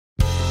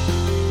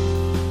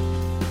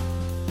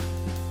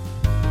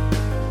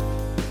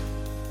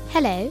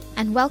Hello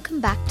and welcome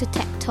back to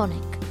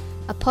Tectonic,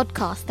 a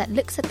podcast that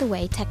looks at the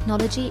way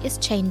technology is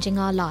changing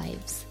our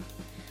lives.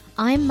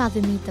 I'm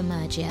Madhumita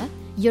Murgia,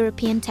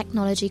 European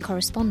technology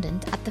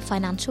correspondent at the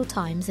Financial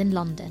Times in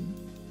London.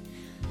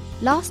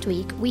 Last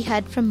week we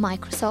heard from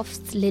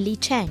Microsoft's Lily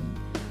Cheng,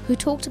 who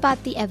talked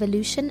about the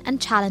evolution and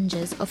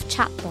challenges of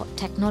chatbot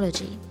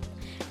technology.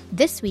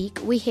 This week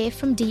we hear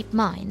from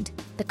DeepMind,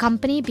 the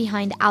company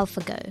behind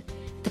AlphaGo,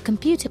 the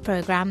computer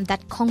program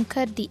that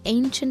conquered the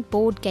ancient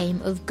board game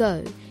of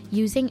Go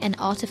using an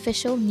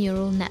artificial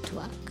neural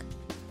network.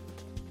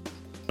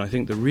 I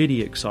think the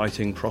really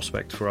exciting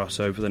prospect for us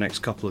over the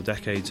next couple of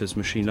decades as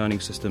machine learning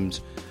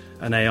systems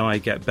and AI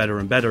get better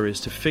and better is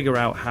to figure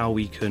out how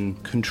we can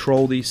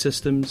control these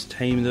systems,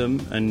 tame them,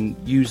 and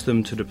use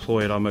them to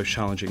deploy at our most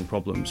challenging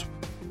problems.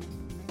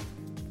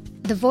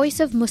 The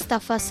voice of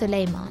Mustafa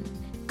Suleyman,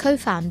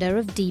 co-founder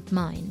of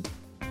DeepMind.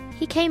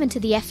 He came into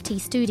the FT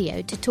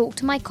studio to talk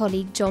to my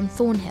colleague John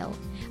Thornhill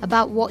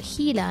about what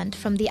he learned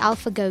from the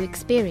AlphaGo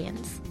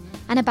experience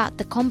and about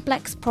the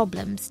complex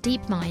problems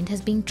DeepMind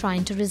has been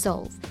trying to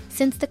resolve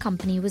since the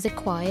company was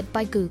acquired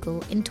by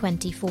Google in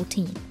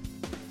 2014.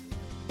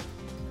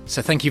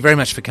 So thank you very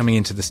much for coming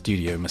into the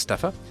studio,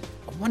 Mustafa.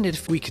 I wondered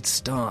if we could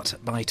start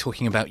by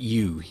talking about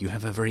you. You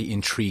have a very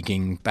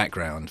intriguing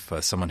background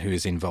for someone who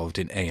is involved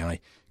in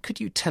AI. Could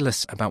you tell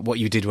us about what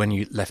you did when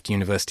you left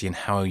university and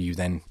how you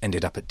then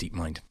ended up at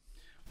DeepMind?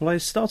 Well, I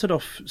started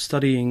off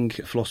studying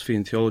philosophy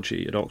and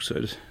theology at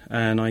Oxford,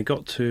 and I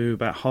got to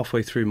about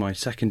halfway through my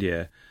second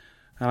year.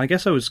 And I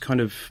guess I was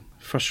kind of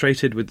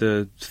frustrated with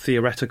the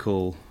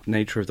theoretical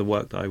nature of the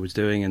work that I was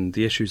doing and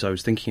the issues I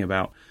was thinking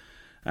about,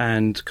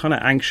 and kind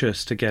of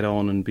anxious to get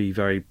on and be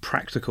very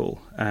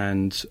practical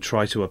and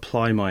try to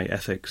apply my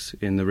ethics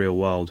in the real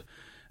world.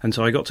 And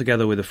so I got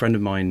together with a friend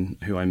of mine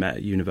who I met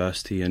at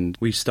university, and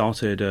we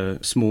started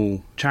a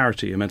small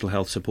charity, a mental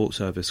health support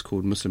service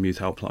called Muslim Youth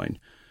Helpline.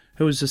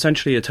 It was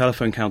essentially a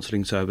telephone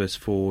counselling service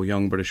for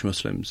young British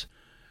Muslims.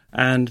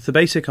 And the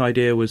basic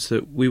idea was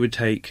that we would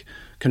take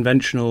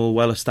conventional,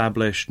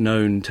 well-established,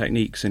 known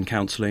techniques in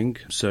counselling,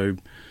 so,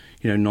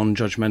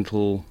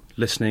 non-judgmental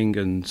listening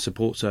and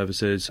support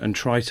services, and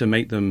try to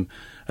make them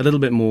a little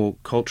bit more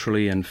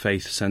culturally and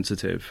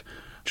faith-sensitive.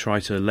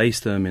 Try to lace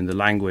them in the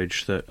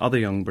language that other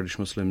young British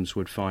Muslims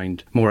would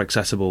find more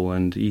accessible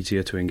and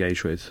easier to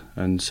engage with.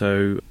 And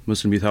so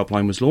Muslim Youth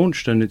Helpline was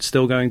launched, and it's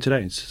still going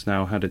today. It's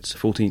now had its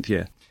 14th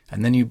year.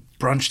 And then you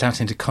branched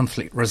out into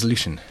conflict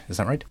resolution, is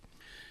that right?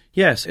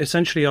 Yes,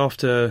 essentially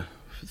after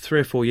 3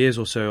 or 4 years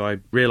or so, I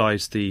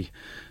realised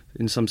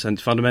in some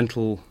sense,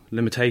 fundamental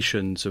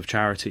limitations of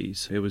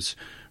charities. It was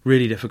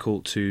really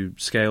difficult to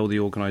scale the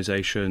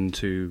organisation,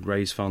 to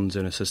raise funds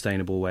in a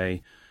sustainable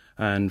way.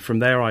 And from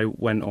there, I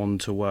went on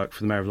to work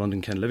for the Mayor of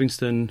London, Ken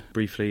Livingstone.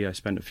 Briefly, I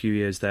spent a few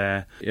years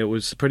there. It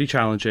was pretty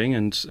challenging,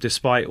 and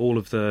despite all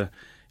of the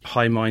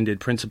high-minded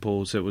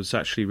principles, it was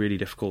actually really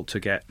difficult to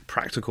get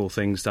practical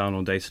things done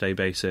on a day-to-day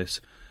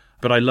basis.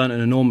 But I learned an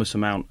enormous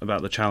amount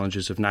about the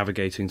challenges of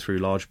navigating through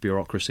large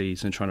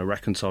bureaucracies and trying to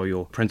reconcile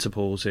your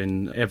principles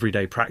in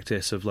everyday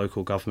practice of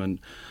local government.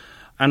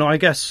 And I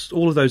guess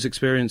all of those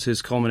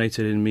experiences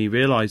culminated in me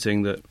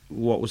realising that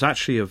what was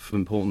actually of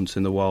importance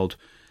in the world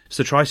is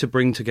to try to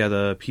bring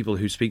together people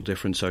who speak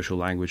different social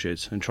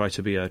languages and try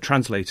to be a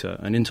translator,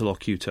 an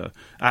interlocutor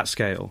at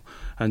scale.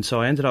 And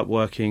so I ended up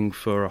working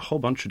for a whole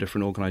bunch of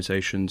different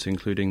organisations,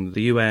 including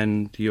the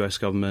UN, the US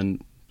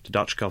government, the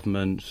Dutch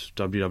government,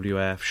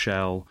 WWF,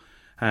 Shell.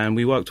 And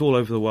we worked all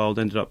over the world,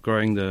 ended up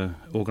growing the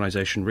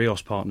organisation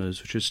Rios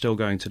Partners, which is still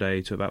going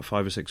today to about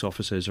 5 or 6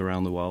 offices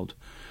around the world,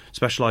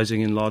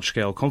 specialising in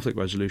large-scale conflict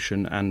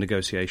resolution and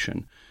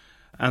negotiation.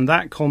 And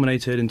that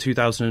culminated in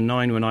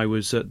 2009 when I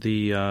was at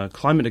the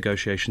climate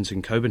negotiations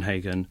in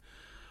Copenhagen.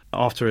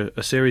 After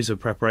a series of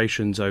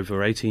preparations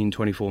over 18,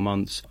 24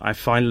 months, I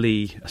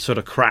finally sort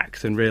of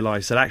cracked and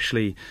realised that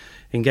actually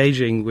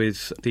engaging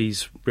with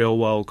these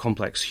real-world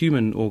complex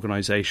human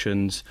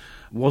organisations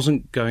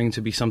wasn't going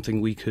to be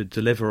something we could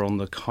deliver on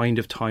the kind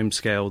of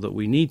timescale that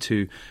we need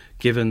to,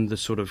 given the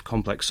sort of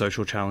complex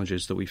social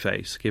challenges that we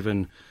face,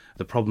 given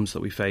the problems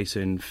that we face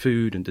in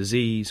food and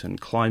disease and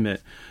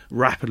climate,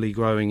 rapidly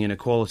growing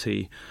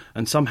inequality,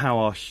 and somehow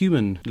our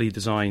humanly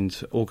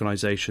designed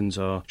organisations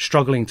are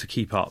struggling to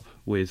keep up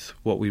with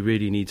what we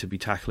really need to be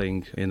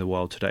tackling in the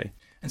world today.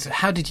 And so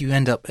how did you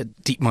end up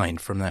at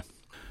DeepMind from there?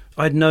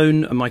 I'd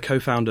known my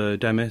co-founder,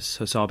 Demis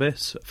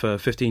Hassabis, for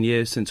 15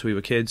 years since we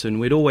were kids, and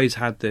we'd always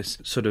had this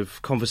sort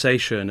of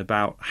conversation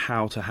about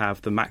how to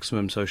have the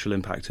maximum social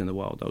impact in the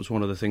world. That was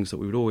one of the things that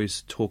we would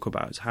always talk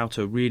about, is how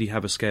to really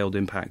have a scaled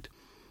impact.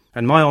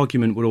 And my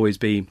argument would always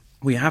be,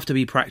 we have to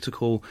be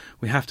practical,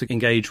 we have to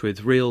engage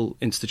with real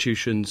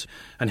institutions,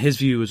 and his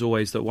view was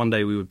always that one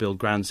day we would build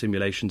grand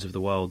simulations of the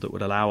world that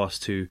would allow us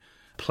to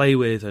play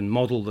with and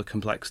model the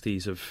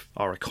complexities of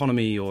our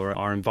economy or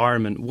our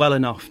environment well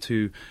enough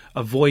to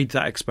avoid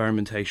that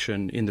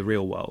experimentation in the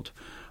real world.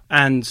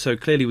 And so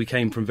clearly we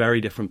came from very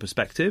different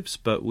perspectives,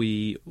 but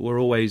we were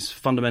always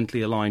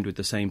fundamentally aligned with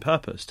the same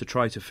purpose, to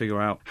try to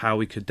figure out how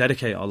we could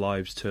dedicate our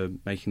lives to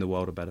making the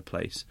world a better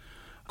place.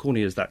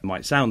 corny as that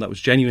might sound, that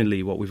was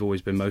genuinely what we've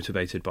always been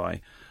motivated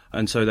by.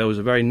 And so there was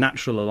a very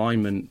natural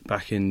alignment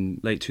back in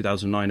late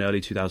 2009,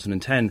 early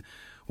 2010,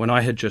 when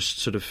I had just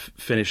sort of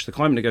finished the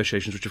climate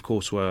negotiations, which of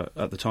course were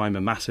at the time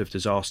a massive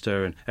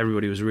disaster, and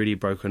everybody was really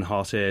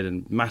broken-hearted,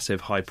 and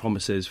massive high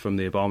promises from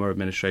the Obama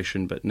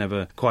administration, but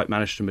never quite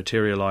managed to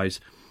materialize.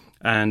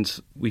 And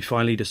we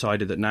finally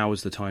decided that now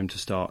was the time to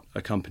start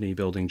a company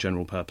building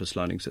general-purpose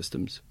learning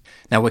systems.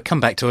 Now, we'll come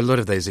back to a lot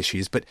of those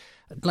issues, but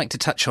I'd like to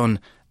touch on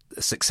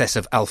the success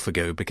of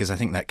AlphaGo, because I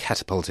think that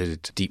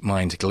catapulted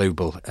DeepMind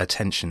global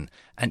attention.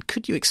 And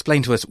could you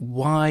explain to us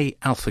why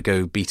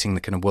AlphaGo beating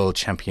the kind of world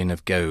champion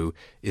of Go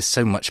is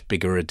so much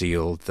bigger a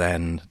deal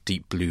than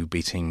Deep Blue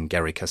beating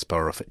Garry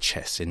Kasparov at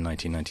chess in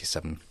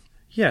 1997?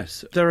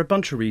 Yes, there are a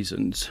bunch of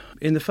reasons.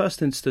 In the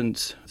first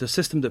instance, the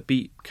system that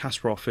beat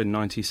Kasparov in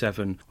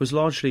 97 was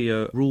largely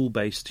a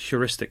rule-based,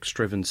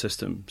 heuristics-driven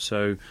system.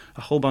 So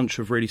a whole bunch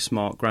of really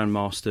smart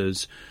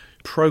grandmasters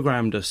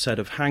programmed a set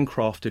of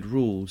handcrafted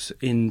rules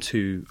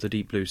into the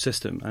Deep Blue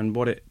system. And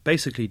what it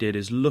basically did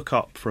is look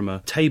up from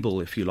a table,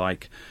 if you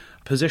like,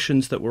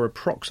 positions that were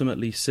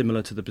approximately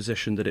similar to the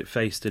position that it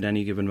faced in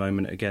any given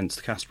moment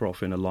against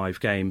Kasparov in a live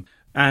game,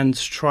 and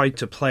tried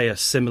to play a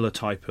similar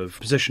type of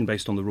position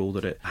based on the rule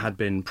that it had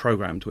been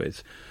programmed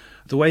with.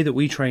 The way that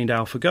we trained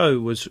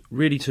AlphaGo was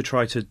really to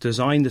try to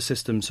design the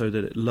system so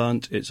that it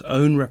learnt its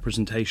own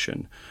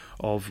representation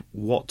of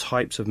what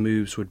types of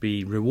moves would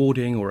be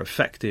rewarding or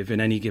effective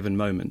in any given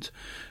moment.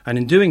 And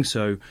in doing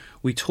so,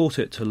 we taught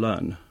it to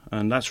learn.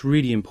 And that's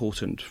really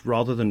important.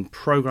 Rather than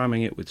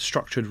programming it with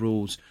structured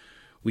rules,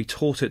 we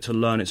taught it to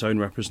learn its own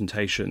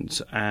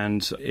representations,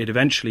 and it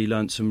eventually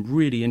learned some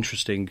really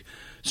interesting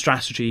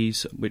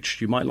strategies,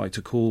 which you might like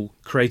to call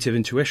creative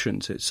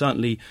intuitions. It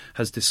certainly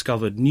has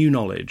discovered new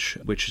knowledge,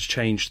 which has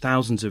changed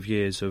thousands of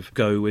years of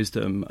Go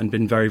wisdom and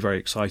been very, very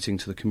exciting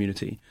to the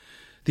community.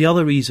 The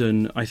other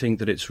reason I think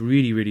that it's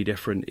really, really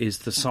different is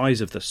the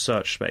size of the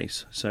search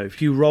space. So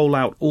if you roll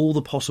out all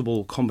the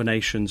possible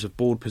combinations of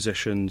board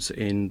positions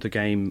in the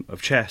game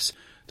of chess,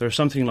 there are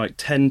something like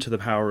 10 to the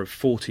power of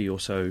 40 or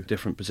so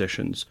different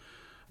positions.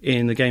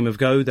 In the game of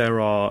Go, there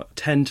are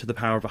 10 to the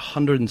power of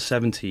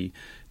 170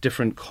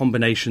 different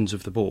combinations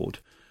of the board.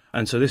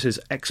 And so this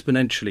is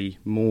exponentially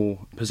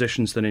more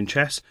positions than in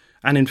chess.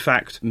 And in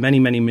fact, many,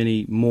 many,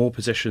 many more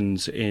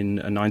positions in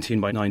a 19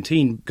 by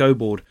 19 Go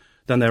board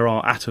than there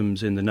are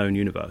atoms in the known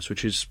universe,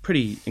 which is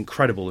pretty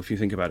incredible if you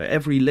think about it.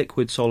 Every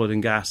liquid, solid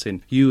and gas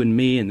in you and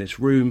me in this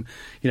room,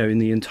 in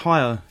the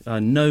entire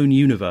known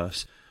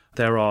universe,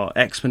 there are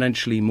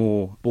exponentially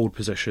more board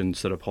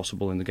positions that are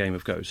possible in the game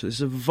of Go. So this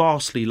is a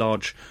vastly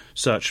large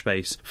search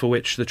space for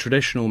which the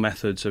traditional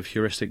methods of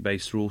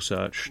heuristic-based rule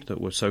search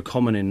that were so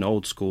common in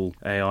old-school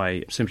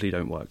AI simply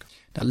don't work.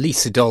 Now, Lee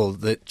Sedol,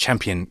 the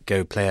champion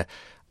Go player,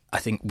 I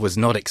think was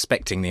not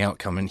expecting the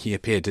outcome, and he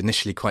appeared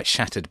initially quite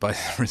shattered by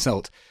the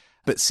result.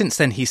 But since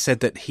then, he said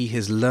that he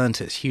has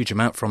learnt a huge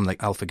amount from the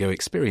AlphaGo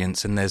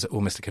experience, and there's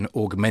almost like an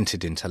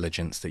augmented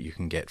intelligence that you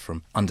can get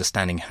from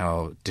understanding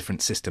how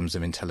different systems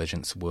of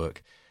intelligence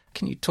work.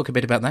 Can you talk a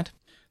bit about that?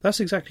 That's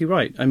exactly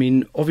right. I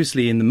mean,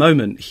 obviously, in the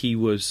moment, he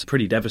was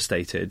pretty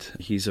devastated.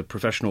 He's a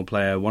professional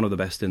player, one of the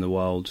best in the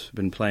world,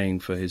 been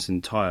playing for his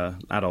entire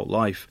adult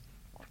life.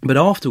 But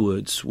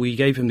afterwards, we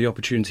gave him the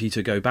opportunity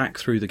to go back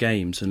through the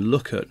games and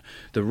look at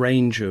the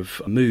range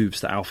of moves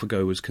that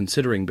AlphaGo was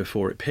considering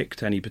before it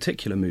picked any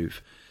particular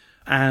move.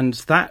 And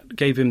that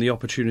gave him the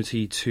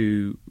opportunity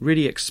to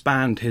really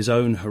expand his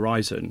own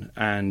horizon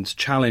and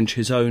challenge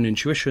his own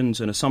intuitions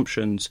and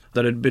assumptions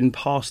that had been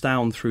passed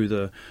down through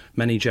the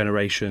many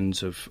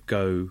generations of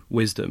Go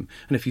wisdom.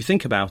 And if you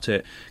think about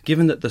it,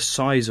 given that the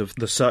size of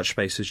the search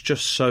space is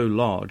just so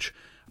large,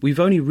 we've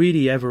only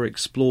really ever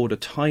explored a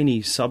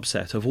tiny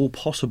subset of all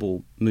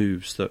possible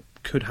moves that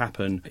could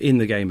happen in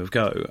the game of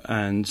Go.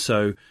 And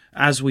so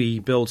as we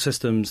build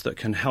systems that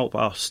can help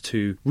us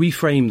to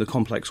reframe the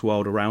complex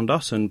world around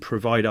us and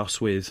provide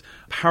us with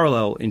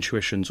parallel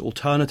intuitions,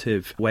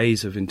 alternative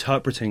ways of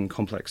interpreting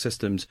complex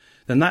systems,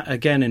 then that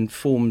again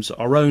informs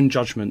our own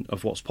judgment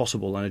of what's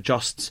possible and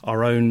adjusts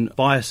our own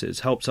biases,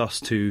 helps us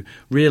to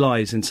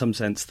realize in some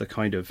sense the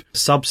kind of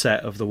subset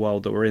of the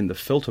world that we're in, the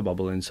filter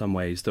bubble in some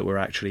ways that we're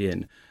actually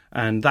in.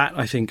 And that,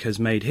 I think, has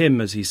made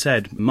him, as he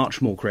said, much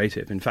more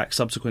creative. In fact,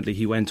 subsequently,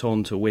 he went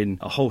on to win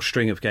a whole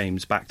string of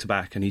games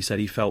back-to-back, and he said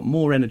he felt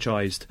more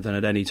energized than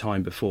at any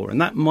time before.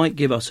 And that might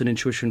give us an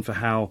intuition for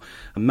how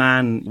a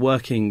man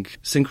working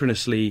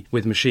synchronously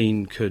with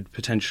machine could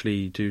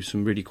potentially do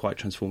some really quite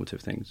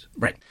transformative things.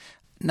 Right.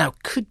 Now,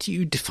 could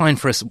you define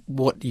for us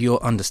what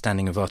your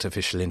understanding of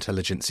artificial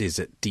intelligence is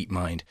at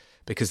DeepMind?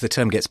 Because the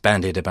term gets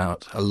bandied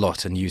about a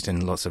lot and used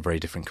in lots of very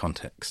different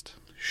contexts.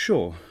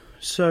 Sure.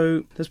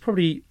 So there's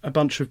probably a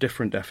bunch of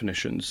different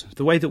definitions.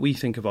 The way that we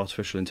think of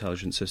artificial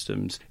intelligence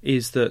systems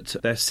is that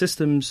they're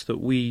systems that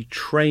we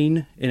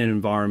train in an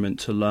environment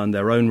to learn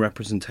their own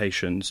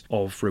representations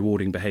of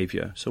rewarding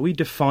behavior. So we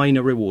define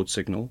a reward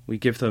signal, we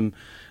give them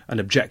an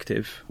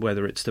objective,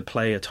 whether it's to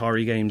play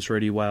Atari games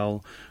really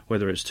well,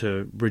 whether it's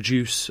to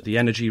reduce the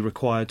energy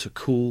required to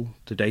cool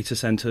the data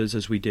centers,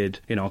 as we did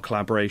in our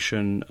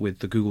collaboration with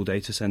the Google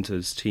Data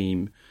Centers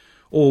team,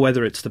 or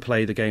whether it's to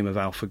play the game of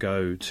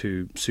AlphaGo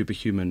to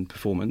superhuman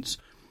performance.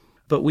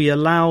 But we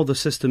allow the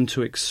system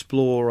to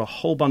explore a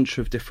whole bunch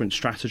of different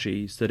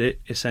strategies that it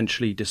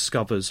essentially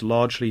discovers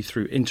largely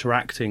through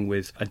interacting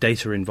with a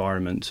data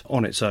environment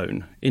on its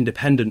own,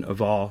 independent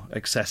of our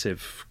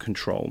excessive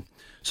control.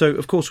 So,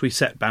 of course, we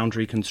set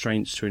boundary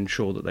constraints to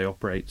ensure that they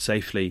operate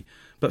safely.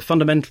 But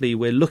fundamentally,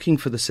 we're looking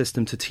for the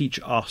system to teach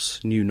us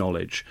new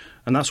knowledge.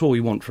 And that's what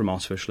we want from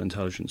artificial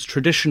intelligence.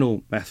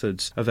 Traditional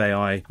methods of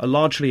AI are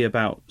largely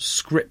about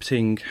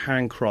scripting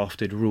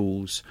handcrafted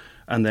rules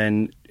and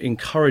then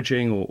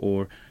encouraging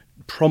or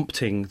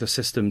prompting the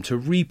system to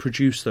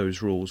reproduce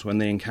those rules when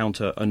they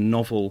encounter a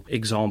novel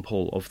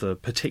example of the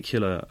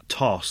particular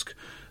task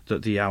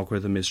that the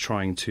algorithm is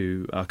trying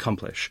to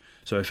accomplish.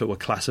 So if it were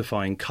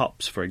classifying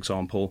cups, for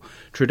example,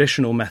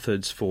 traditional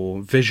methods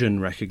for vision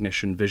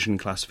recognition, vision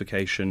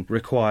classification,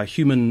 require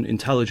human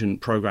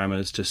intelligent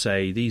programmers to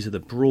say these are the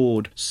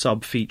broad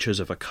sub-features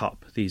of a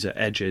cup. These are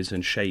edges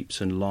and shapes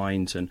and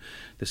lines, and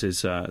this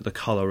is the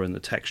colour and the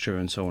texture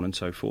and so on and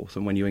so forth.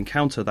 And when you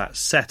encounter that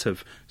set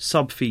of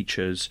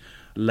sub-features,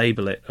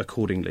 label it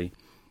accordingly.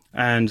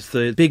 And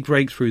the big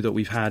breakthrough that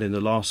we've had in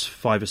the last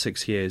 5 or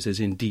 6 years is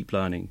in deep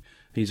learning.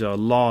 These are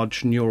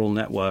large neural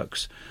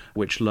networks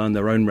which learn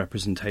their own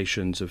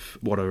representations of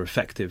what are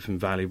effective and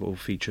valuable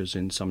features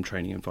in some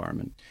training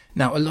environment.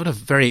 Now, a lot of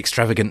very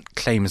extravagant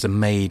claims are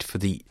made for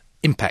the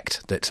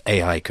impact that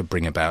AI could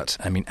bring about.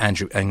 I mean,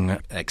 Andrew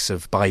Ng, ex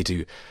of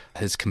Baidu,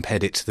 has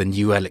compared it to the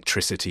new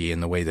electricity in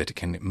the way that it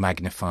can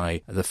magnify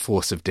the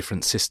force of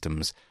different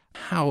systems.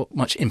 How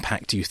much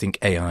impact do you think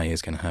AI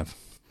is going to have?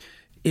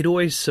 It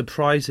always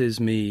surprises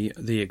me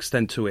the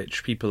extent to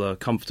which people are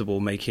comfortable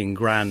making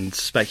grand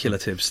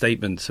speculative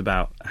statements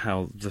about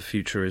how the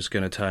future is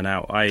going to turn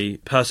out. I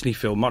personally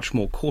feel much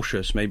more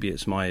cautious. Maybe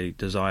it's my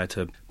desire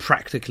to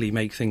practically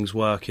make things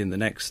work in the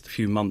next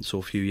few months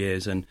or few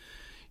years. And,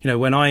 you know,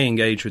 when I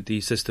engage with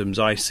these systems,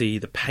 I see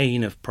the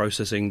pain of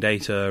processing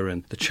data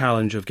and the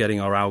challenge of getting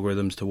our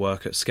algorithms to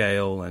work at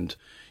scale and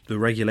the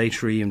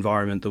regulatory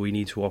environment that we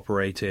need to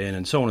operate in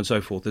and so on and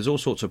so forth. There's all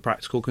sorts of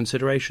practical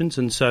considerations.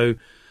 And so,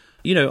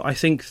 you know, I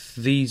think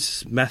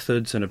these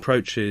methods and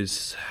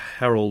approaches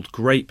herald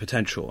great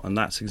potential, and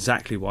that's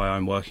exactly why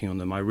I'm working on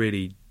them. I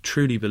really,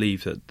 truly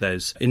believe that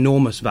there's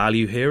enormous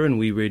value here, and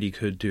we really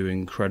could do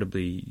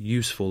incredibly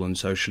useful and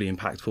socially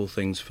impactful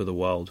things for the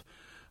world.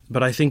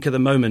 But I think at the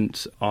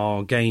moment,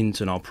 our gains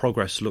and our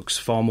progress looks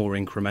far more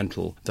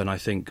incremental than I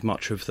think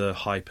much of the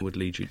hype would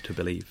lead you to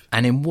believe.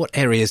 And in what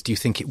areas do you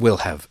think it will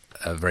have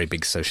a very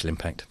big social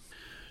impact?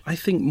 I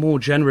think more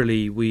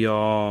generally we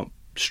are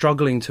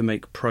struggling to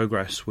make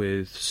progress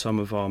with some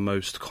of our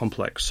most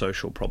complex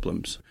social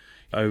problems.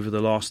 Over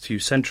the last few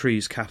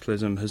centuries,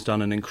 capitalism has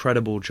done an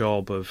incredible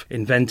job of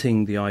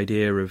inventing the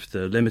idea of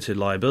the limited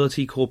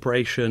liability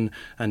corporation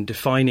and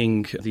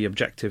defining the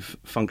objective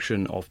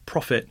function of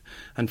profit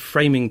and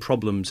framing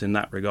problems in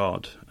that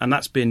regard. And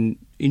that's been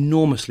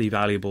enormously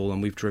valuable,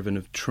 and we've driven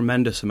a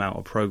tremendous amount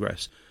of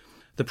progress.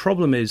 The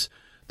problem is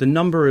the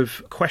number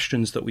of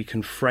questions that we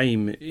can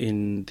frame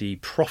in the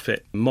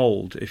profit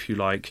mold, if you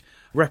like,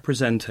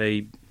 represent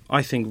a,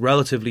 I think,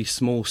 relatively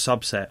small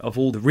subset of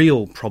all the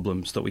real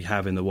problems that we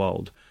have in the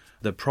world.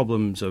 The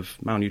problems of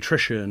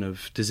malnutrition,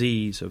 of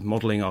disease, of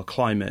modelling our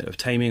climate, of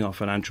taming our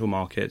financial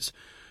markets,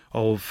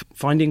 of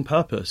finding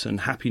purpose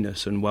and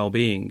happiness and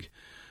well-being.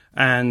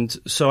 And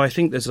so I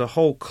think there's a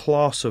whole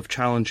class of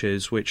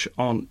challenges which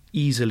aren't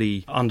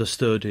easily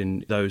understood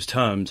in those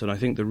terms. And I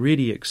think the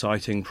really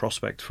exciting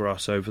prospect for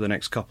us over the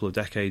next couple of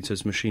decades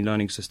as machine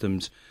learning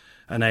systems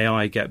and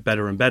AI get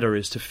better and better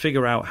is to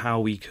figure out how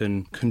we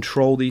can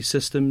control these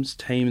systems,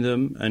 tame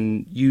them,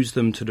 and use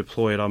them to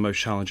deploy at our most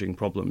challenging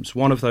problems.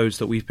 One of those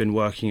that we've been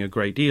working a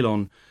great deal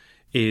on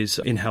is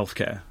in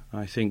healthcare.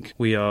 I think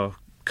we are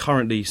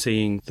currently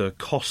seeing the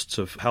costs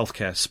of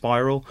healthcare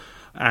spiral,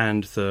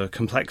 and the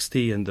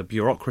complexity and the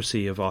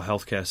bureaucracy of our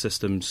healthcare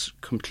systems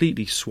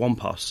completely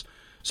swamp us.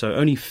 So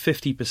only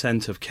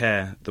 50% of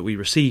care that we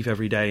receive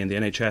every day in the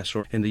NHS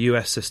or in the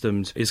US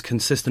systems is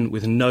consistent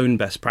with known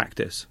best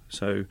practice.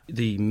 So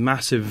the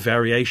massive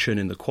variation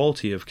in the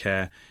quality of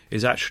care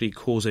is actually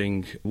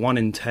causing 1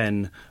 in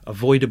 10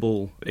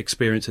 avoidable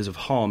experiences of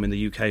harm in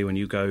the UK when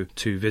you go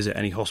to visit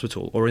any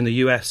hospital. Or in the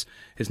US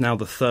is now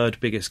the 3rd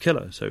biggest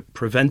killer. So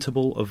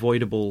preventable,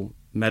 avoidable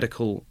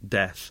medical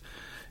death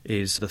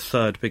is the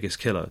 3rd biggest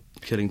killer,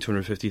 killing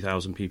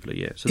 250,000 people a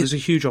year. So there's a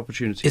huge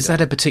opportunity. Is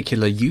that a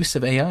particular use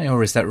of AI,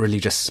 or is that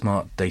really just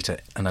smart data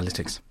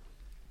analytics?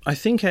 I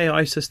think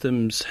AI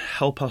systems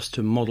help us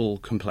to model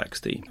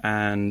complexity,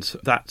 and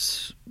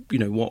that's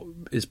what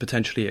is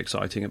potentially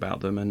exciting about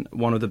them. And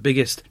one of the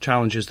biggest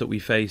challenges that we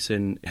face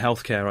in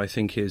healthcare, I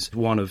think, is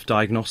one of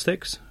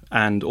diagnostics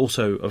and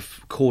also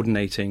of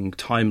coordinating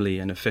timely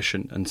and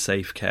efficient and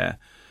safe care.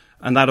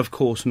 And that, of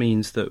course,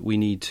 means that we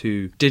need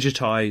to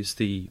digitize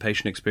the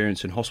patient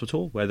experience in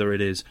hospital, whether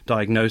it is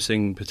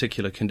diagnosing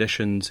particular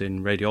conditions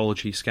in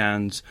radiology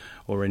scans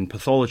or in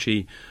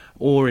pathology,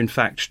 or in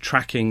fact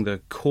tracking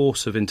the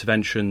course of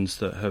interventions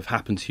that have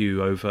happened to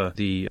you over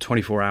the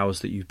 24 hours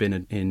that you've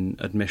been in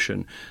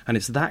admission. And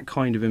it's that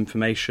kind of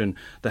information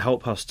that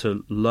help us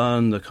to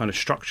learn the kind of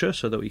structure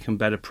so that we can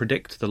better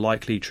predict the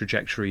likely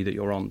trajectory that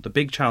you're on. The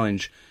big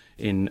challenge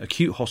in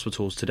acute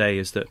hospitals today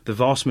is that the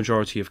vast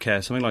majority of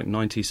care, something like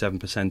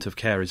 97% of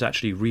care, is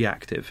actually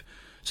reactive.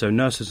 So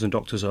nurses and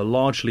doctors are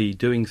largely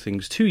doing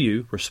things to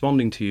you,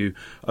 responding to you,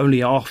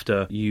 only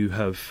after you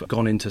have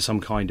gone into some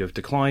kind of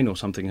decline or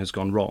something has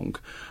gone wrong.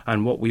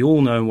 And what we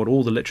all know and what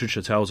all the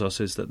literature tells us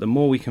is that the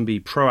more we can be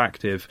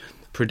proactive,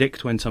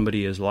 predict when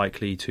somebody is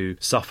likely to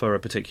suffer a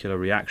particular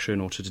reaction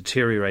or to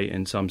deteriorate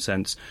in some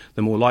sense,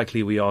 the more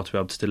likely we are to be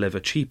able to deliver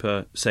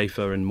cheaper,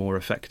 safer and more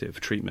effective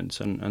treatments.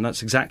 And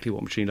that's exactly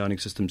what machine learning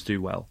systems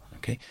do well.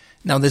 Okay.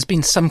 Now, there's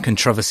been some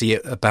controversy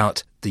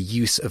about the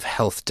use of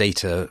health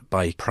data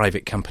by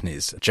private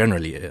companies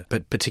generally,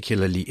 but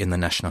particularly in the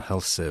National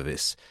Health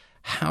Service.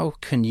 How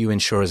can you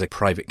ensure as a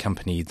private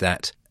company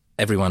that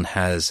everyone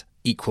has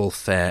equal,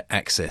 fair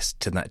access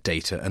to that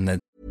data and then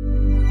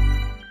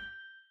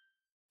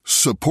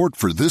Support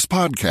for this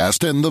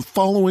podcast and the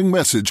following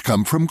message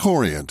come from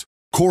Corient.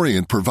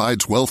 Corient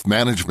provides wealth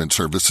management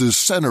services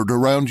centered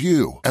around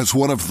you. As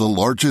one of the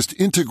largest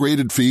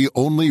integrated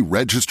fee-only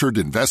registered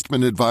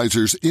investment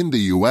advisors in the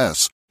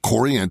U.S.,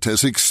 Corient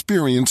has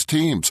experienced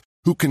teams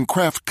who can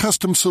craft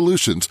custom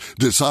solutions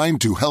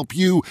designed to help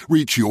you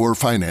reach your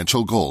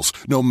financial goals,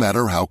 no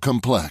matter how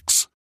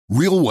complex.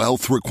 Real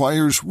wealth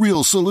requires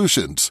real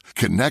solutions.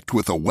 Connect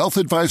with a wealth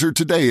advisor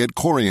today at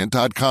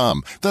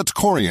Corient.com. That's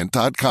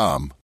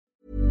Corient.com.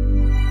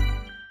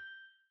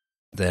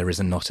 there is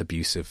not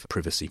abuse of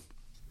privacy?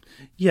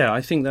 Yeah,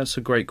 I think that's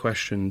a great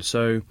question.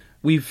 So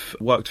we've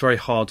worked very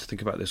hard to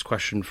think about this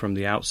question from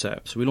the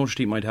outset. So we launched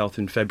DeepMind Health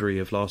in February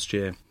of last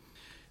year.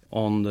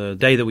 On the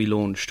day that we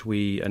launched,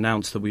 we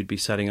announced that we'd be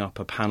setting up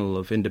a panel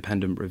of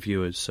independent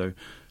reviewers, so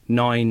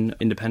 9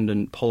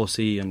 independent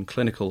policy and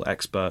clinical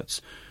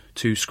experts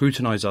to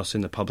scrutinise us in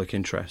the public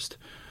interest.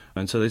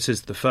 And so this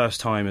is the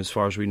first time, as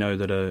far as we know,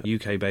 that a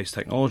UK-based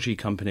technology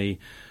company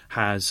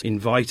has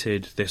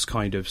invited this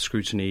kind of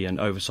scrutiny and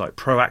oversight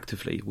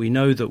proactively. We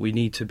know that we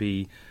need to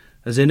be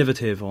as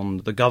innovative on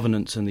the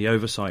governance and the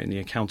oversight and the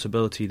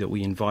accountability that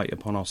we invite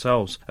upon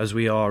ourselves as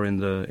we are in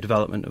the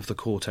development of the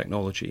core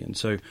technology. And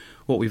so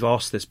what we've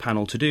asked this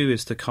panel to do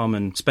is to come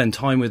and spend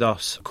time with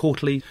us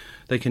quarterly.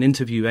 They can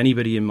interview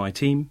anybody in my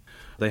team.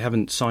 They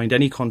haven't signed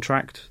any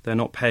contract. They're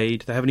not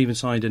paid. They haven't even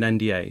signed an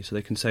NDA, so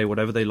they can say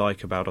whatever they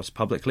like about us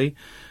publicly.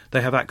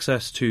 They have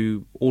access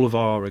to all of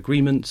our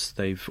agreements.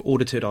 They've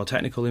audited our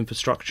technical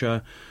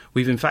infrastructure.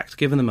 We've in fact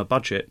given them a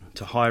budget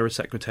to hire a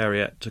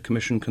secretariat, to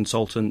commission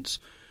consultants,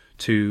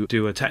 to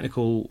do a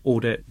technical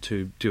audit,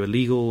 to do a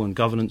legal and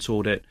governance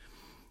audit.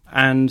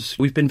 And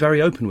we've been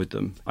very open with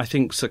them. I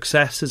think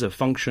success is a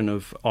function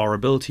of our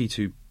ability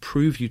to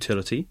prove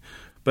utility.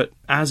 But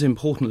as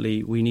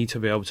importantly, we need to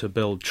be able to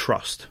build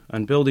trust.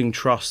 And building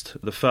trust,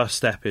 the first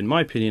step, in my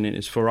opinion,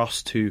 is for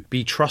us to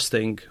be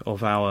trusting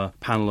of our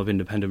panel of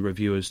independent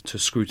reviewers to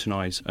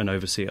scrutinise and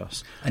oversee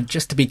us. And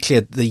just to be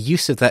clear, the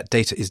use of that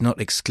data is not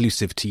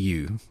exclusive to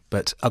you,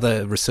 but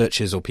other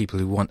researchers or people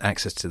who want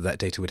access to that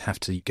data would have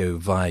to go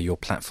via your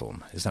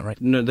platform. Is that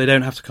right? No, they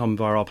don't have to come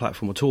via our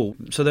platform at all.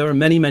 So there are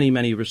many, many,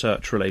 many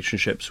research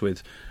relationships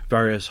with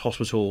various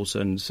hospitals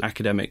and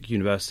academic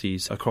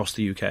universities across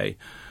the UK,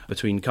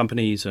 between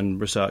companies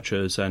and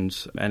researchers and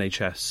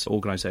NHS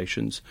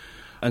organisations.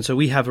 And so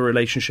we have a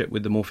relationship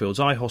with the Moorfields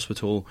Eye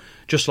Hospital,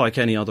 just like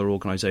any other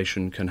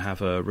organisation can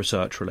have a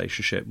research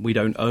relationship. We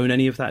don't own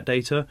any of that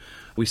data.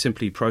 We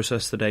simply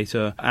process the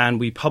data and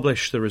we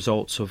publish the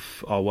results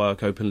of our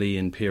work openly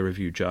in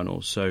peer-reviewed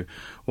journals. So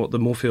what the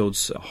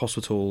Moorfields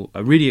Hospital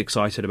are really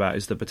excited about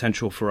is the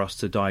potential for us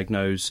to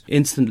diagnose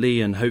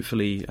instantly and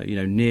hopefully,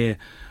 near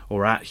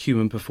or at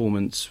human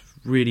performance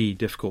really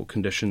difficult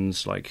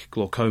conditions like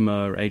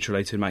glaucoma,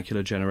 age-related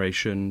macular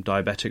degeneration,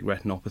 diabetic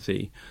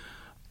retinopathy.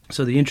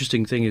 So the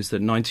interesting thing is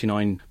that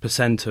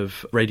 99%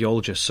 of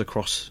radiologists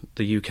across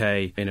the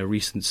UK in a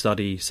recent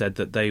study said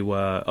that they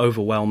were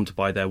overwhelmed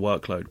by their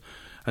workload.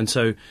 And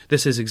so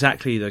this is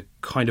exactly the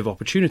kind of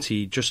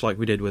opportunity, just like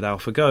we did with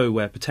AlphaGo,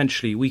 where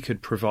potentially we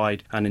could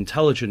provide an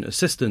intelligent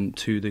assistant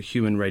to the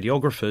human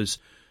radiographers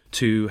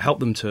to help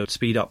them to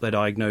speed up their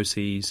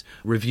diagnoses,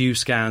 review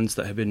scans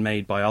that have been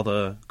made by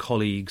other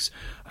colleagues,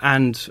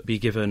 and be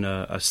given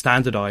a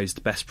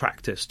standardized best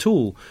practice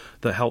tool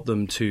that help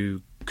them to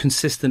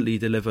consistently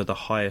deliver the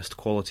highest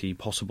quality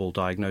possible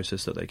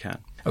diagnosis that they can.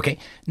 Okay,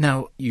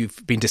 now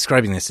you've been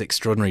describing this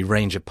extraordinary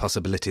range of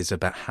possibilities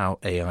about how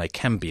AI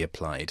can be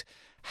applied.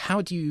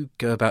 How do you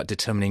go about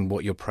determining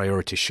what your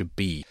priorities should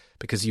be?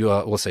 Because you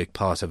are also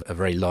part of a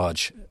very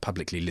large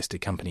publicly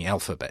listed company,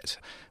 Alphabet,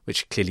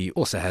 which clearly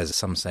also has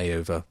some say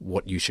over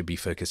what you should be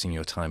focusing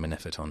your time and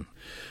effort on.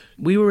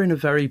 We were in a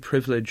very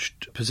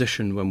privileged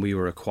position when we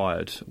were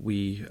acquired.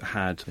 We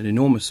had an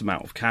enormous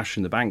amount of cash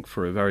in the bank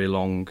for a very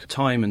long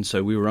time, and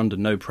so we were under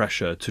no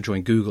pressure to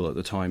join Google at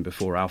the time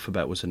before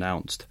Alphabet was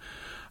announced.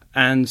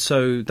 And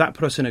so that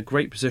put us in a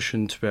great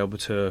position to be able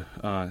to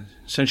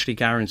essentially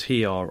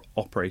guarantee our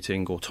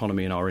operating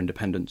autonomy and our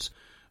independence.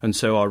 And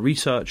so our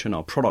research and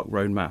our product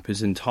roadmap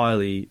is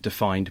entirely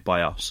defined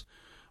by us.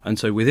 And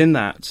so within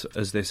that,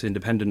 as this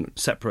independent,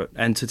 separate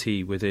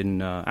entity within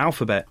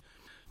Alphabet,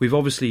 we've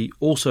obviously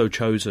also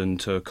chosen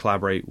to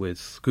collaborate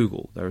with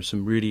Google. There are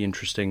some really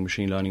interesting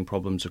machine learning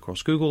problems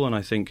across Google, and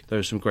I think there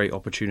are some great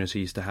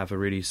opportunities to have a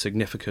really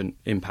significant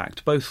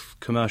impact, both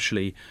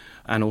commercially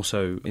and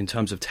also in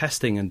terms of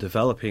testing and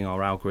developing our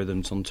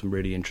algorithms on some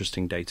really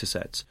interesting data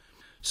sets.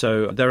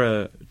 So there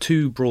are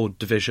two broad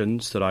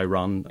divisions that I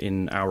run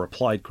in our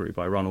applied group.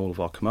 I run all of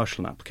our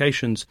commercial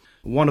applications,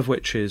 one of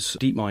which is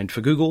DeepMind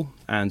for Google.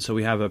 And so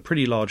we have a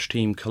pretty large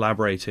team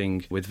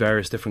collaborating with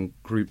various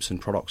different groups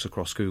and products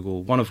across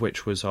Google, one of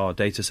which was our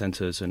data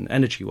centers and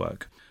energy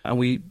work. And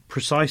we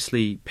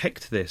precisely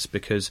picked this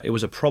because it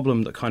was a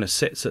problem that kind of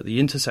sits at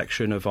the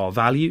intersection of our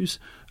values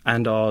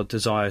and our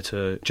desire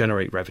to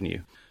generate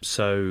revenue.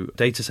 So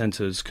data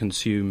centers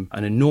consume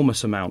an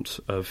enormous amount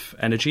of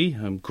energy,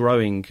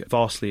 growing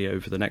vastly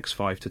over the next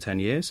 5 to 10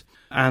 years.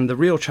 And the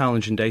real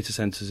challenge in data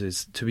centers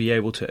is to be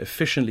able to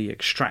efficiently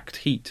extract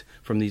heat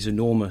from these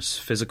enormous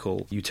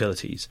physical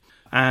utilities.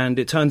 And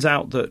it turns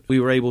out that we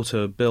were able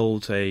to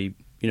build a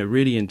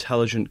really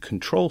intelligent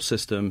control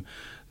system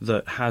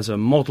that has a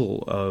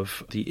model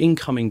of the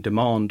incoming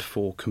demand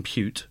for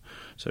compute.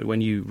 So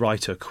when you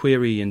write a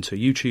query into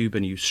YouTube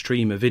and you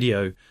stream a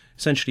video,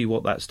 essentially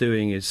what that's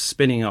doing is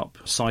spinning up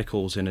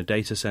cycles in a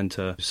data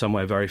center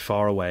somewhere very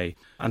far away,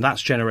 and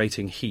that's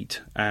generating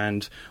heat.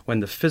 And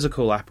when the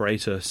physical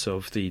apparatus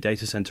of the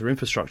data center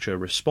infrastructure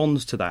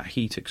responds to that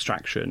heat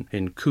extraction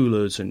in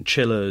coolers and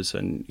chillers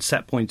and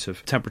set points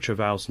of temperature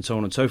valves and so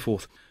on and so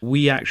forth,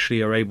 we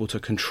actually are able to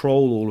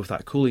control all of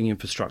that cooling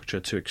infrastructure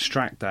to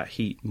extract that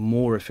heat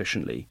more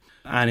efficiently.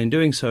 And in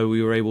doing so,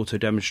 we were able to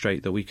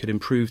demonstrate that we could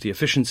improve the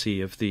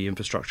efficiency of the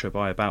infrastructure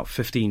by about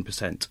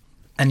 15%.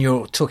 And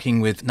you're talking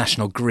with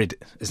National Grid,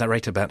 is that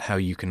right, about how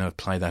you can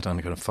apply that on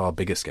a kind of far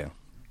bigger scale?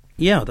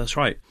 Yeah, that's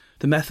right.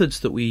 The methods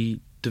that we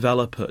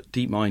develop at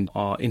DeepMind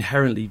are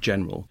inherently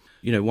general.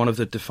 One of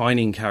the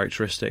defining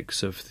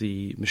characteristics of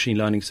the machine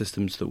learning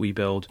systems that we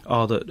build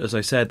are that, as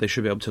I said, they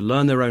should be able to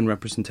learn their own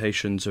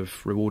representations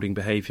of rewarding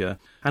behavior,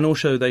 and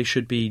also they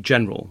should be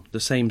general. The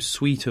same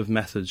suite of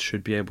methods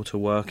should be able to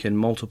work in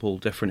multiple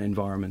different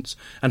environments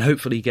and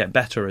hopefully get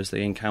better as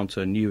they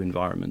encounter new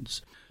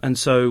environments. And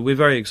so we're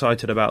very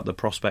excited about the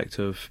prospect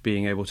of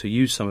being able to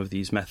use some of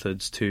these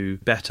methods to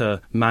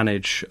better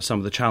manage some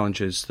of the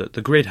challenges that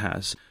the grid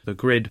has. The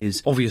grid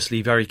is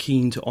obviously very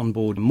keen to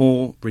onboard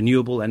more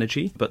renewable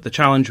energy, but the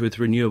challenge with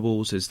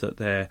renewables is that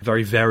they're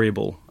very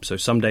variable. So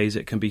some days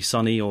it can be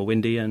sunny or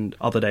windy, and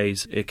other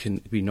days it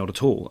can be not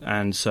at all.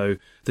 And so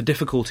the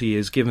difficulty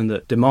is, given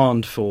that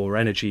demand for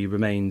energy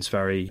remains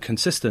very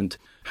consistent,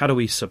 how do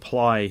we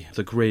supply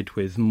the grid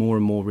with more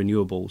and more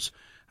renewables?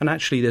 And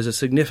actually, there's a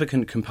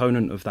significant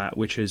component of that,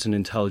 which is an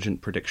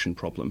intelligent prediction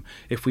problem.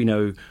 If we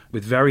know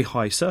with very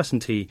high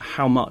certainty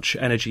how much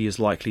energy is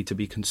likely to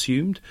be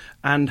consumed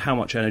and how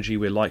much energy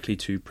we're likely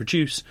to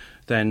produce,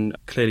 then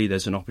clearly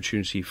there's an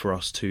opportunity for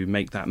us to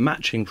make that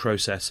matching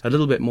process a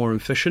little bit more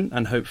efficient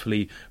and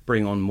hopefully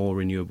bring on more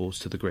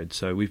renewables to the grid.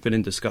 So we've been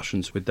in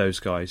discussions with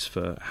those guys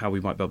for how we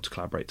might be able to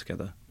collaborate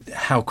together.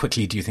 How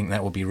quickly do you think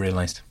that will be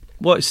realised?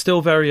 Well, it's still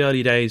very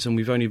early days, and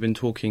we've only been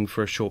talking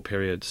for a short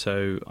period,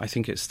 so I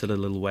think it's still a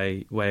little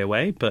way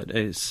away, but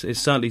it's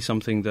certainly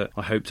something that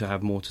I hope to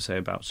have more to say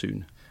about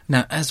soon.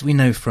 Now, as we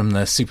know from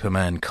the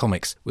Superman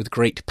comics, with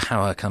great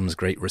power comes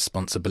great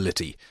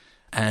responsibility.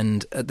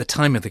 And at the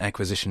time of the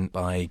acquisition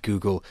by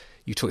Google,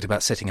 you talked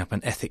about setting up an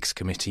ethics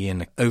committee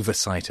and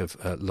oversight of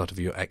a lot of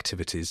your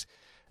activities.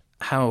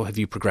 How have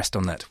you progressed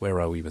on that?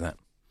 Where are we with that?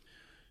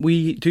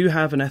 We do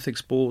have an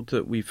ethics board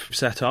that we've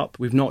set up.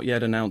 We've not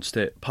yet announced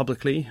it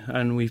publicly,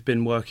 and we've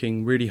been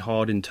working really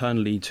hard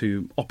internally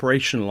to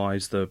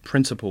operationalize the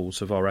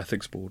principles of our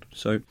ethics board.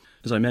 So,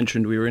 as I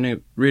mentioned, we were in a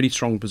really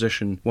strong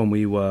position when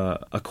we were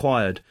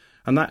acquired,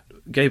 and that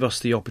gave us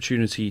the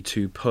opportunity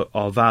to put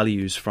our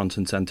values front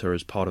and center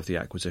as part of the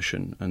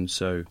acquisition. And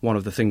so one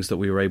of the things that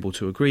we were able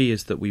to agree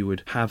is that we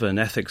would have an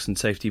ethics and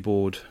safety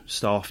board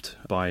staffed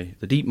by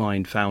the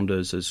DeepMind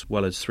founders, as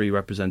well as 3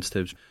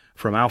 representatives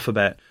from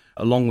Alphabet,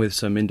 along with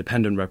some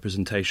independent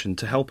representation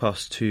to help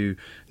us to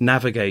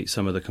navigate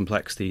some of the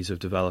complexities of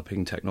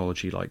developing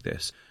technology like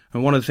this.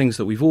 And one of the things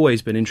that we've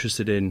always been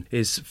interested in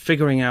is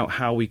figuring out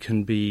how we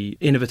can be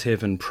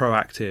innovative and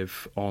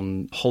proactive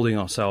on holding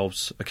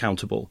ourselves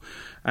accountable.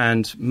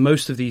 And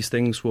most of these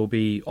things will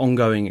be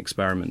ongoing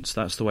experiments.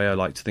 That's the way I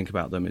like to think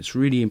about them. It's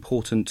really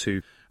important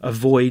to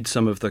avoid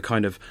some of the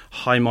kind of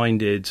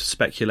high-minded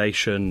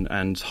speculation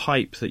and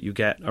hype that you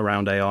get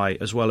around AI,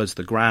 as well as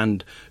the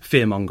grand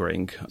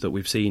fear-mongering that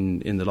we've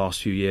seen in the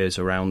last few years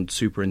around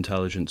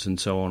superintelligence and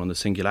so on the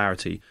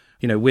singularity.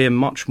 We're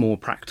much more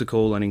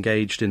practical and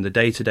engaged in the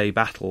day-to-day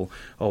battle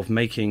of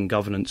making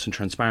governance and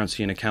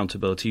transparency and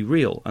accountability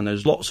real. And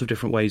there's lots of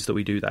different ways that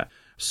we do that.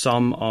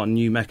 Some are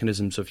new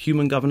mechanisms of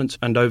human governance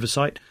and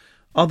oversight.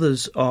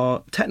 Others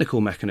are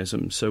technical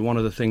mechanisms. So one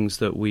of the things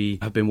that we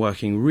have been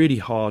working really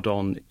hard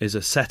on is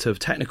a set of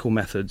technical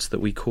methods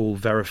that we call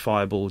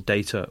verifiable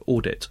data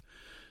audit.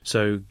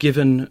 So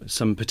given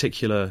some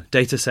particular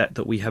data set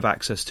that we have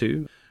access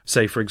to,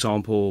 say, for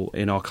example,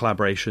 in our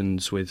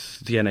collaborations with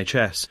the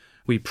NHS,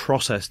 we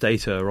process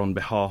data on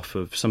behalf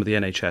of some of the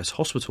NHS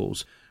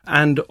hospitals.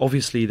 And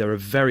obviously there are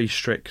very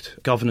strict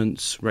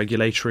governance,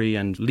 regulatory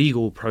and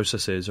legal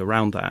processes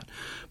around that.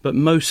 But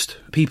most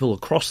people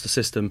across the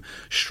system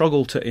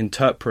struggle to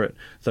interpret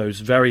those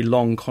very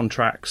long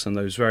contracts and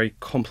those very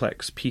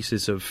complex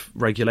pieces of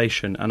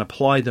regulation and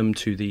apply them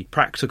to the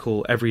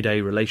practical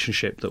everyday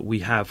relationship that we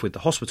have with the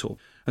hospital.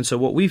 And so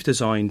what we've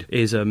designed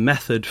is a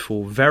method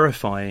for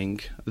verifying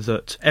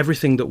that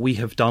everything that we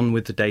have done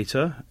with the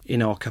data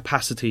in our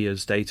capacity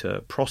as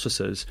data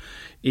processors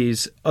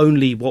is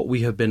only what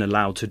we have been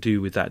allowed to do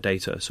with that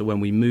data. So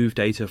when we move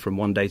data from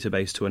one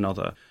database to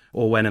another,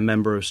 or when a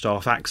member of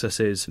staff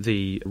accesses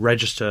the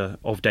register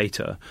of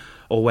data,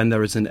 or when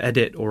there is an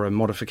edit or a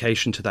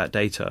modification to that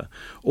data,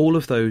 all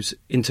of those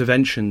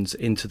interventions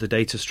into the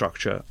data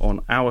structure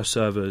on our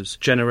servers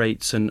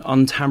generates an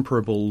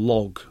untamperable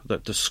log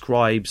that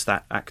describes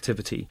that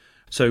activity.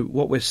 So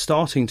what we're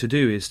starting to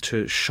do is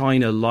to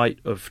shine a light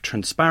of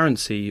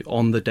transparency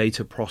on the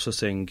data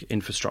processing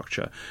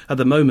infrastructure. At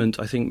the moment,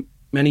 I think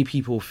many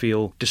people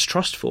feel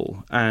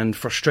distrustful and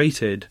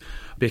frustrated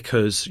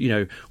because,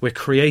 we're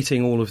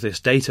creating all of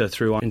this data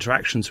through our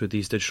interactions with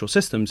these digital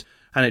systems,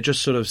 and it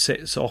just sort of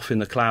sits off in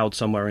the cloud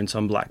somewhere in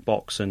some black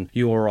box, and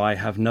you or I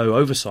have no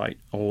oversight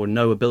or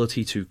no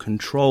ability to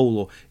control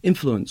or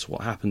influence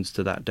what happens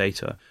to that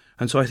data.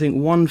 And so I think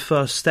one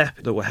first step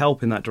that will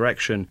help in that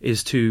direction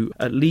is to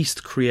at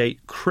least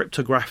create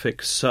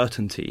cryptographic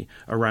certainty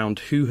around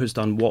who has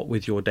done what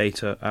with your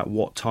data at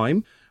what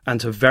time,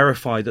 and to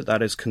verify that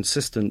that is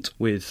consistent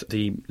with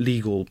the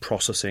legal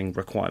processing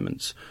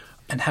requirements.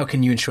 And how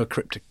can you ensure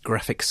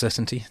cryptographic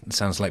certainty? It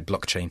sounds like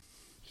blockchain.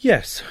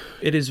 Yes,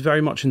 it is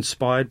very much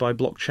inspired by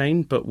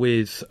blockchain, but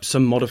with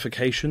some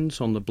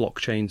modifications on the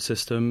blockchain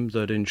system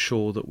that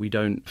ensure that we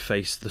don't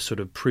face the sort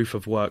of proof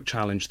of work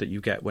challenge that you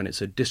get when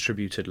it's a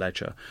distributed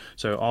ledger.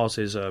 So ours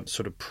is a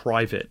sort of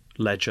private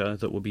ledger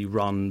that will be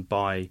run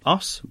by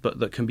us, but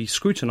that can be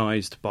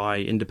scrutinized by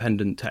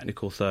independent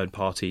technical third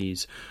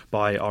parties,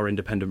 by our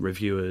independent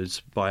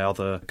reviewers, by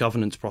other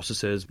governance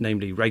processes,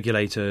 namely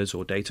regulators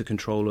or data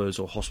controllers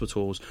or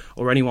hospitals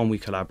or anyone we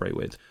collaborate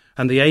with.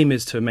 And the aim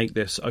is to make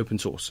this open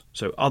source,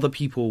 so other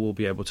people will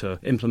be able to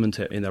implement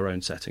it in their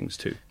own settings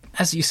too.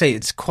 As you say,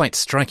 it's quite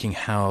striking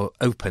how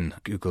open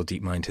Google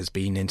DeepMind has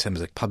been in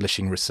terms of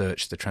publishing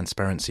research, the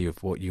transparency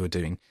of what you're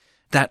doing.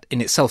 That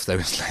in itself, though,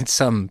 has led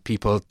some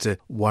people to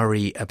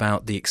worry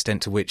about the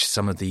extent to which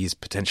some of these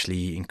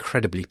potentially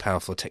incredibly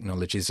powerful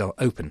technologies are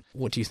open.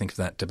 What do you think of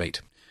that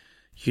debate?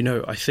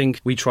 I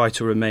think we try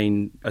to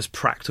remain as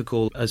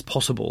practical as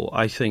possible.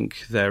 I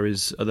think there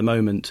is, at the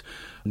moment,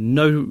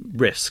 no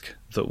risk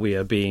that we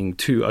are being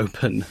too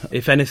open.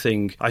 If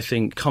anything, I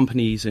think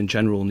companies in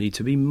general need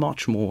to be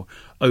much more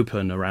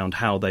open around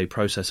how they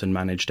process and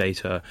manage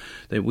data.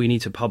 That we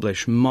need to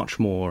publish much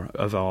more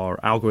of our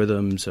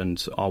algorithms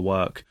and our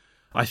work.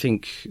 I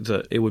think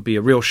that it would be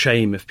a real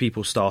shame if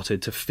people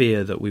started to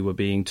fear that we were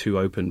being too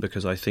open,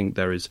 because I think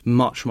there is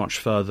much, much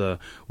further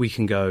we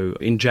can go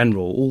in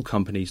general, all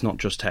companies, not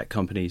just tech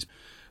companies,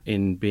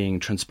 in being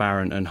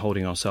transparent and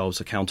holding ourselves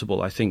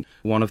accountable. I think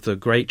one of the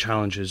great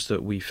challenges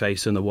that we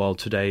face in the world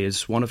today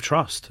is one of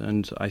trust.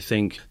 And I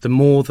think the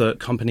more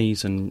that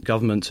companies and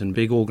governments and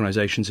big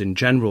organizations in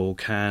general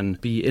can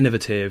be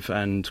innovative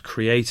and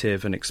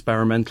creative and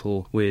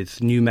experimental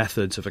with new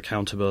methods of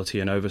accountability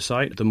and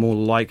oversight, the more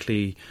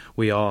likely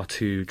we are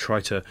to try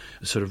to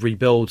sort of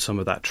rebuild some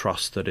of that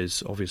trust that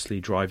is obviously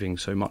driving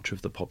so much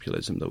of the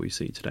populism that we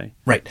see today.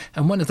 Right.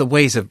 And one of the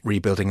ways of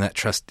rebuilding that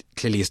trust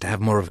clearly is to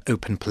have more of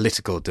open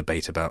political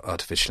debate about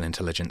artificial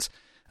intelligence.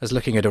 I was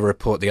looking at a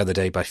report the other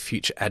day by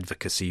Future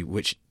Advocacy,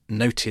 which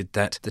noted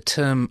that the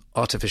term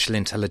artificial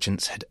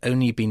intelligence had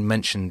only been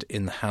mentioned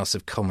in the House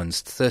of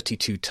Commons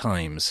 32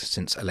 times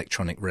since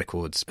electronic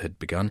records had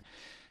begun,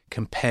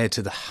 compared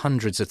to the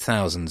hundreds of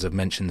thousands of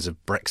mentions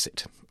of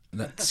Brexit.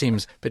 That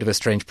seems a bit of a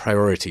strange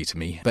priority to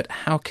me. But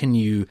how can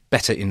you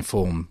better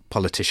inform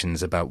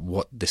politicians about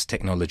what this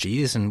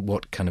technology is and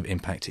what kind of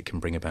impact it can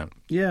bring about?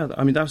 Yeah,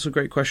 that's a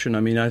great question.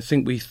 I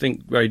think we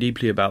think very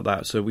deeply about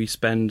that. So we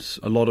spend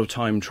a lot of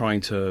time trying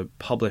to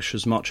publish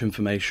as much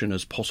information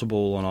as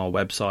possible on our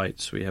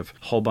websites. We have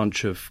a whole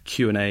bunch of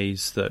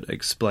Q&As that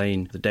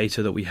explain the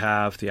data that we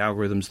have, the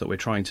algorithms that we're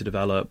trying to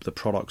develop, the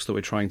products that we're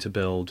trying to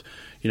build.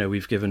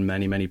 We've given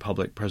many, many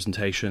public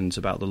presentations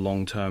about the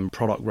long-term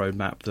product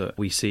roadmap that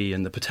we see mobility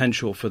and the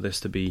potential for this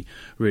to be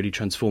really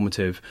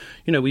transformative.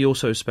 You know, we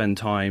also spend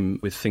time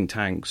with think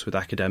tanks, with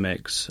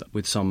academics,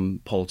 with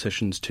some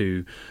politicians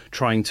too,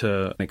 trying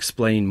to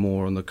explain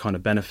more on the kind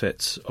of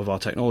benefits of our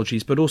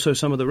technologies, but also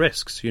some of the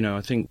risks. You know,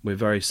 I think we're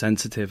very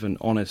sensitive and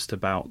honest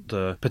about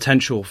the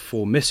potential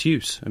for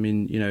misuse. I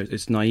mean, you know,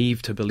 it's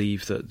naive to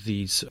believe that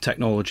these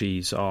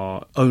technologies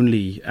are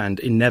only and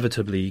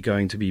inevitably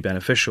going to be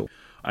beneficial.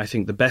 I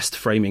think the best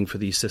framing for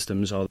these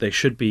systems are they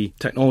should be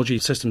technology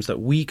systems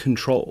that we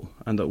control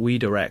and that we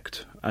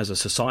direct as a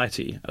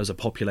society, as a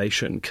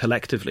population,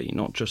 collectively,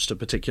 not just a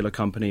particular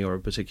company or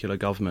a particular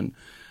government.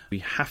 We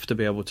have to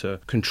be able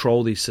to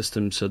control these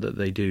systems so that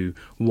they do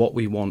what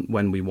we want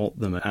when we want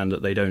them and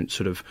that they don't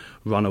sort of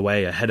run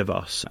away ahead of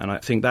us. And I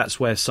think that's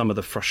where some of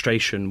the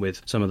frustration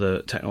with some of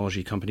the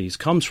technology companies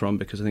comes from,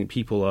 because I think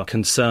people are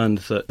concerned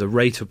that the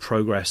rate of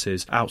progress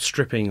is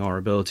outstripping our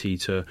ability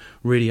to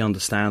really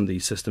understand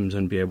these systems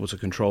and be able to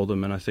control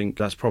them. And I think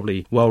that's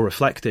probably well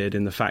reflected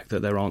in the fact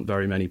that there aren't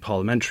very many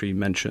parliamentary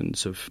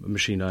mentions of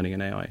machine learning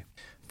and AI.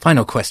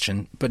 Final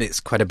question, but it's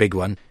quite a big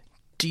one.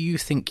 Do you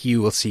think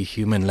you will see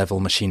human-level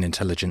machine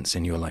intelligence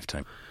in your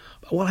lifetime?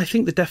 Well, I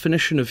think the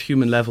definition of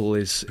human level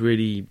is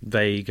really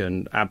vague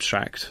and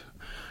abstract.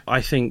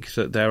 I think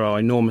that there are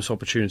enormous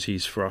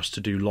opportunities for us to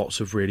do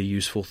lots of really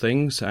useful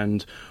things,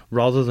 and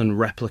rather than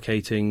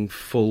replicating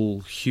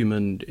full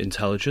human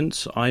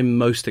intelligence, I'm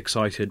most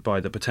excited by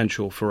the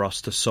potential for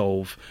us to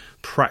solve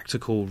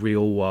practical,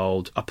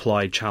 real-world,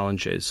 applied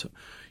challenges.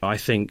 I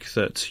think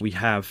that we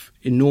have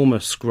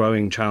enormous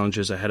growing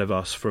challenges ahead of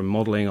us, from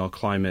modelling our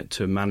climate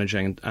to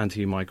managing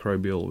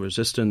antimicrobial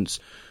resistance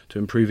to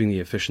improving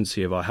the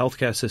efficiency of our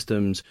healthcare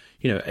systems.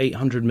 You know,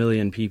 800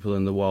 million people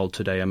in the world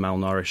today are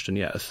malnourished, and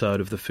yet a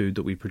third of the food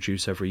that we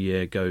produce every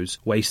year goes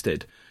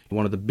wasted.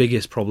 One of the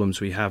biggest problems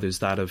we have is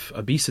that of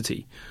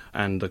obesity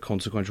and the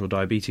consequential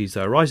diabetes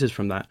that arises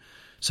from that.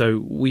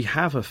 So we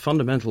have a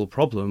fundamental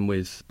problem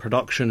with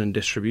production and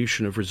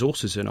distribution of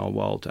resources in our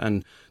world,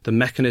 and the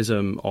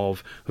mechanism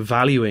of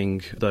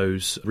valuing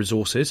those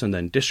resources and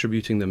then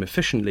distributing them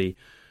efficiently,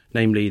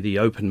 namely the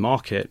open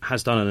market,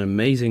 has done an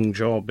amazing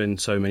job in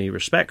so many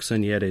respects,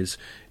 and yet is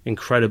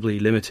incredibly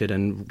limited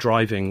and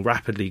driving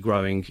rapidly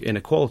growing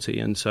inequality.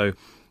 And so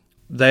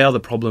they are the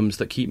problems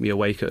that keep me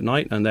awake at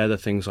night, and they're the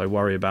things I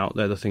worry about.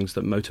 They're the things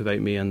that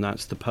motivate me, and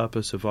that's the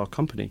purpose of our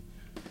company.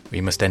 We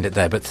must end it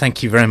there, but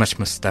thank you very much,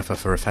 Mustafa,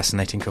 for a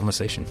fascinating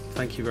conversation.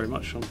 Thank you very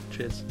much, Sean.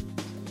 Cheers.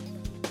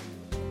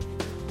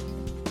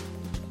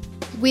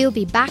 We'll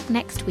be back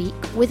next week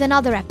with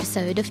another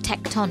episode of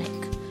Tectonic,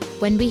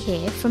 when we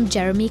hear from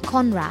Jeremy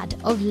Conrad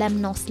of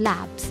Lemnos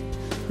Labs,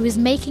 who is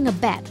making a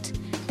bet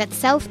that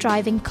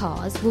self-driving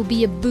cars will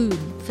be a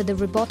boon for the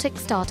robotic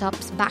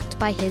startups backed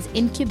by his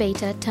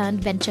incubator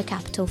turned venture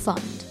capital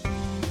fund.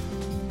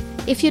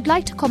 If you'd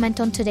like to comment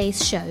on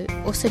today's show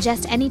or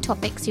suggest any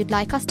topics you'd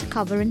like us to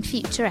cover in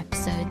future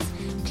episodes,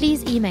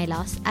 please email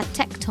us at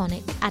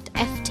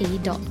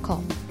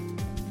tectonic@ft.com.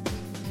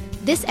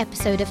 This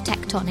episode of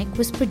Tectonic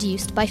was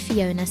produced by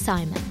Fiona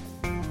Simon.